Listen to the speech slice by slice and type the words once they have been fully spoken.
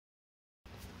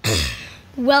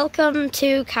Welcome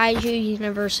to Kaiju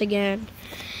Universe again.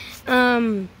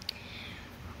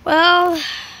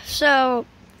 So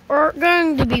we're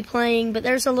going to be playing, but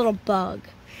there's a little bug.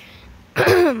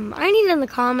 I need in the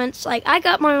comments, I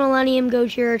got my Millennium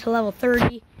Gojira to level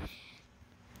 30.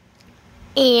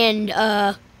 And,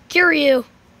 Kiryu,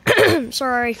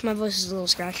 sorry, my voice is a little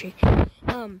scratchy.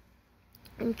 And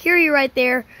Kiryu right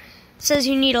there says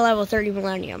you need a level 30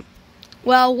 Millennium.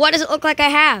 Well, what does it look like I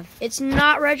have? It's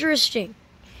not registering.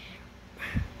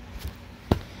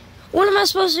 What am I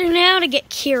supposed to do now to get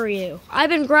Kiryu? I've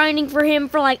been grinding for him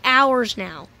for like hours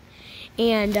now.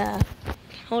 And,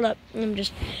 hold up. I'm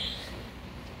just...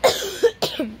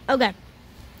 okay.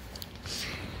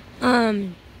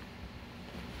 I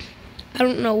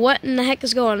don't know what in the heck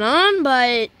is going on,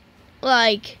 but,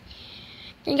 can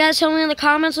you guys tell me in the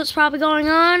comments what's probably going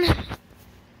on?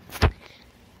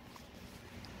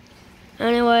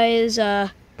 Anyways,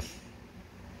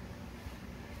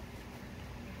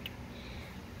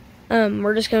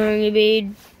 we're just going to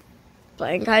be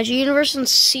playing Kaiju Universe and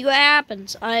see what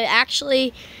happens. I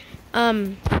actually,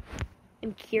 am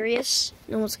curious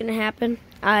on what's going to happen.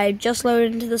 I just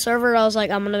loaded into the server. I was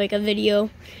like, I'm going to make a video.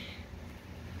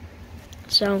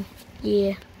 So,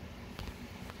 yeah.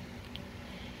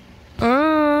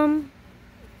 I'm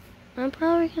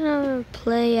probably going to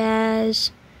play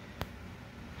as...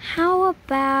 How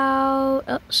about...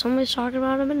 Oh, somebody's talking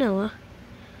about a vanilla.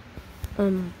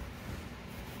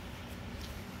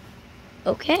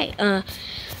 Okay,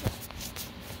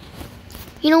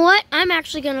 you know what? I'm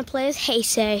actually gonna play as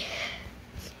Heisei.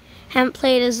 Haven't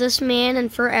played as this man in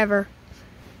forever.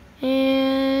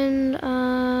 And,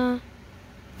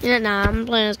 yeah, nah, I'm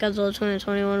playing as Godzilla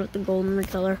 2021 with the golden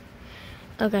recolor.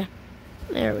 Okay,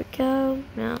 there we go.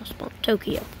 Now, spawn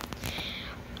Tokyo.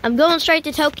 I'm going straight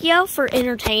to Tokyo for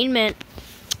entertainment.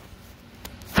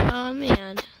 Oh,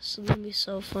 man, this is gonna be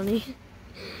so funny.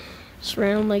 Just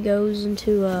randomly goes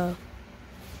into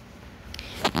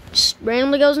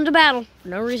battle for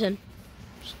no reason.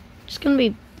 Just gonna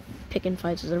be picking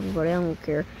fights with everybody. I don't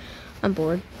care. I'm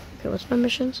bored. Okay, what's my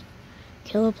missions?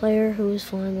 Kill a player who is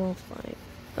flying while flying.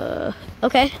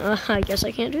 Okay. I guess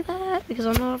I can't do that because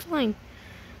I'm not a flying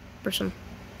person.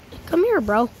 Come here,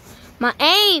 bro. My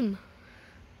aim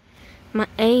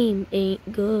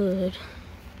ain't good.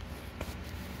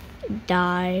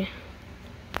 Die.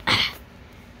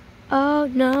 Oh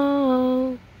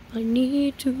no, I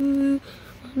need to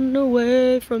run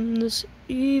away from this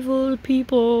evil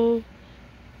people.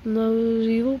 Those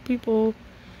evil people.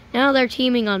 Now they're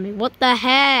teaming on me. What the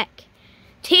heck?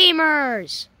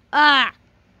 Teamers! Ah!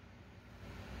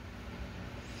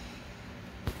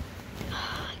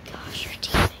 Oh my gosh, they're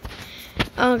teaming.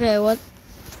 Okay, what?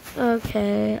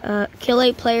 Okay, kill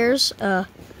 8 players.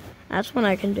 That's what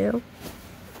I can do.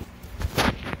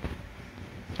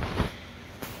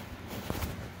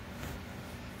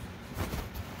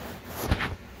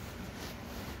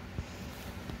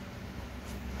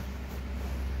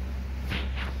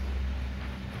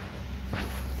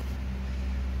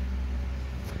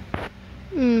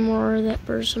 More of that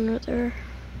person right there.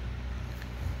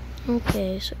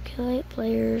 Okay, so kill 8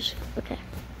 players. Okay.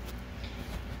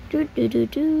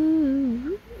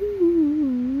 Do.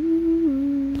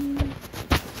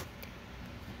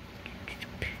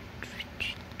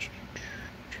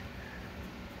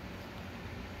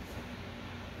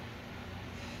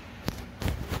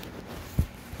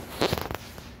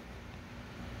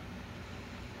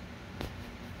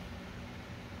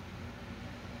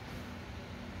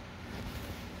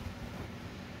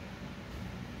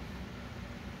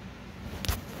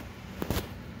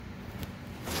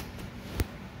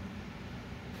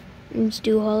 Let's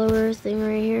do Hollow Earth thing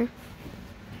right here.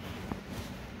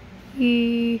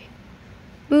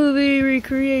 Movie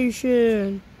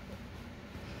recreation.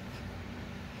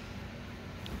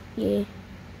 Yeah.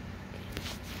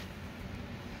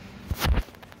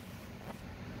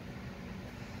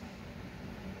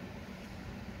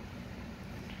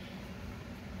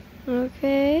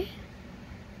 Okay.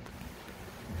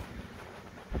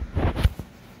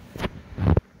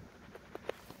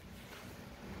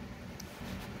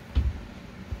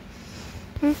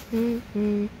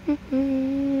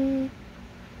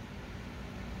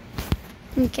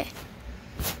 Okay.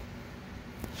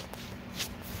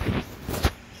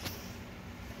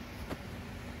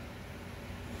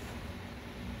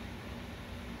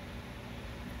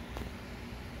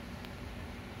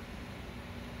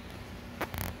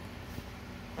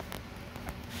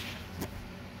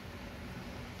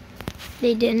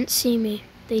 They didn't see me.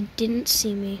 They didn't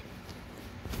see me.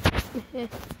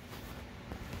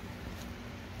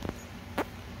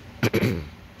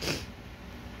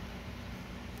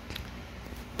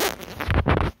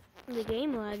 The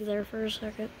game lagged there for a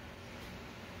second.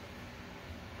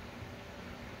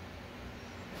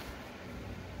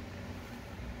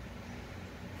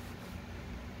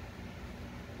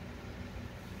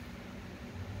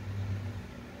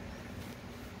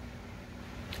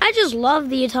 I just love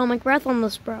the atomic breath on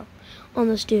this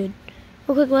dude.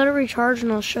 Real quick, let it recharge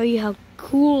and I'll show you how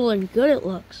cool and good it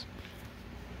looks.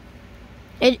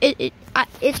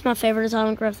 It's my favorite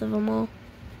atomic breath of them all.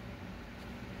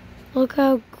 Look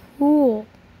how cool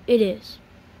it is.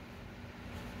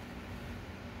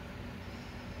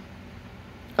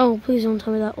 Oh, please don't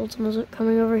tell me that Ultima's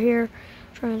coming over here,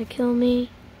 trying to kill me.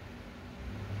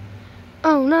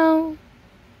 Oh no.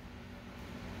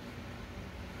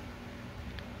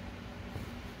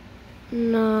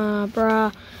 Nah,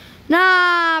 bruh.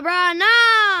 Nah, bruh,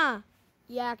 nah!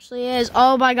 He actually is.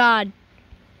 Oh my god.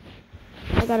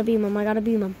 I gotta beam him, I gotta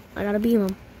beam him, I gotta beam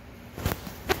him.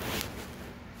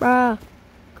 Bruh,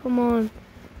 come on.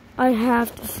 I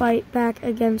have to fight back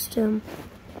against him.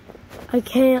 I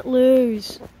can't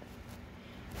lose.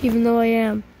 Even though I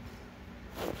am.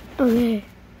 Okay.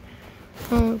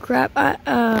 Oh crap,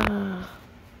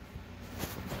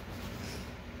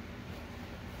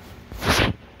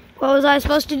 what was I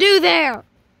supposed to do there?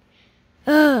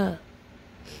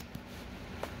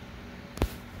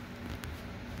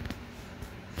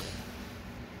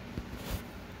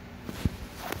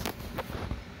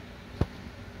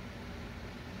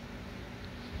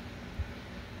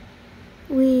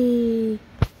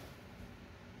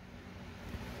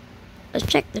 Let's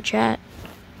check the chat.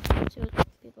 See what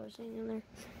people are saying in there.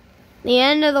 The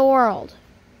end of the world.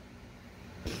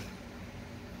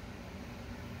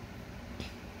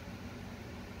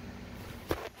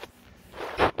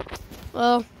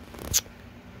 Well,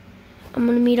 I'm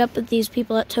gonna meet up with these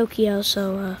people at Tokyo,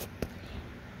 so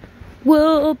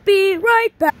we'll be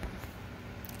right back.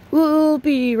 We'll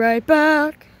be right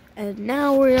back. And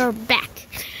now we are back.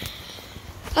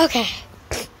 Okay.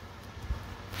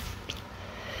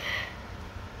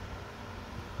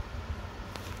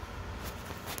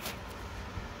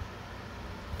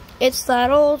 It's that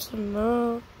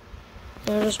Ultima.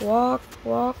 And just walk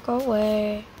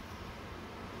away.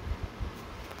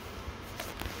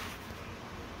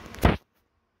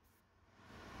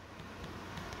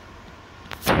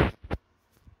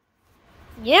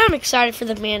 Yeah, I'm excited for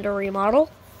the Mando remodel.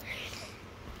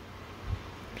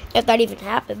 If that even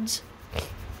happens.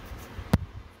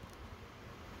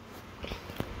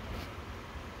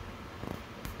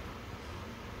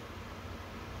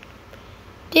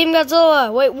 Team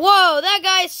Godzilla. Wait, whoa, that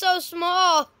guy is so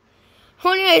small.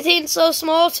 2019 is so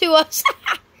small to us.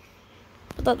 I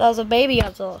thought that was a baby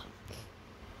Godzilla.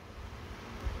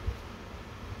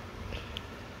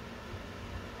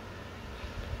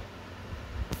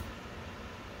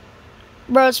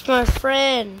 Bro, it's my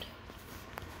friend.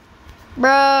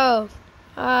 Bro,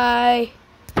 hi.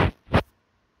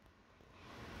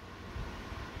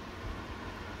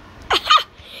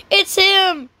 It's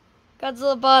him.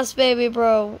 Godzilla boss baby,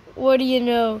 bro. What do you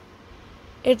know?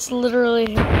 It's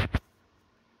literally him.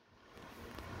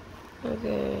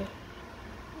 Okay.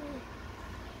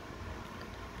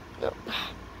 No.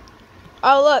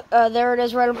 Oh, look. There it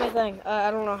is right on my thing.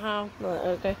 I don't know how, but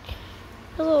okay.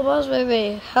 Hello, boss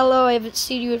baby. Hello, I haven't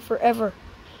seen you in forever.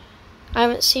 I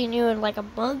haven't seen you in like a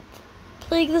month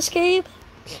playing this game.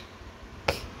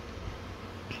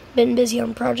 Been busy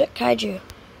on Project Kaiju.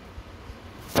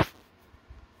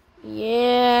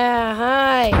 Yeah,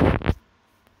 hi.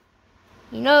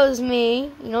 He knows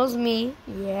me. He knows me.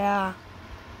 Yeah.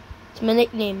 It's my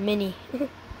nickname, Minnie.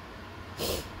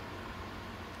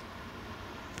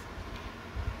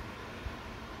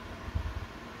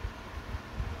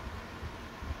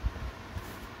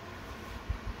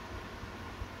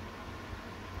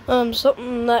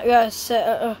 Something that guy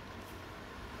said.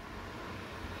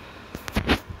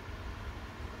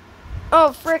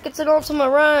 Oh, frick, it's an Ultima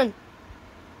run.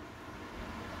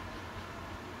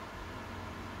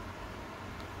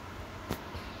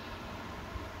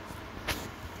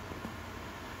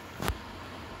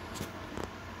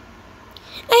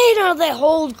 I hate how they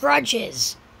hold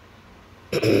grudges.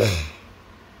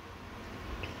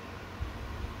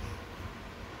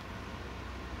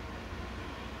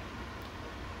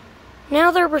 Now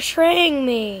they're betraying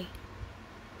me.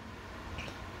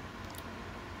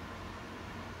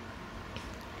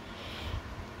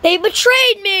 They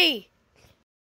betrayed me!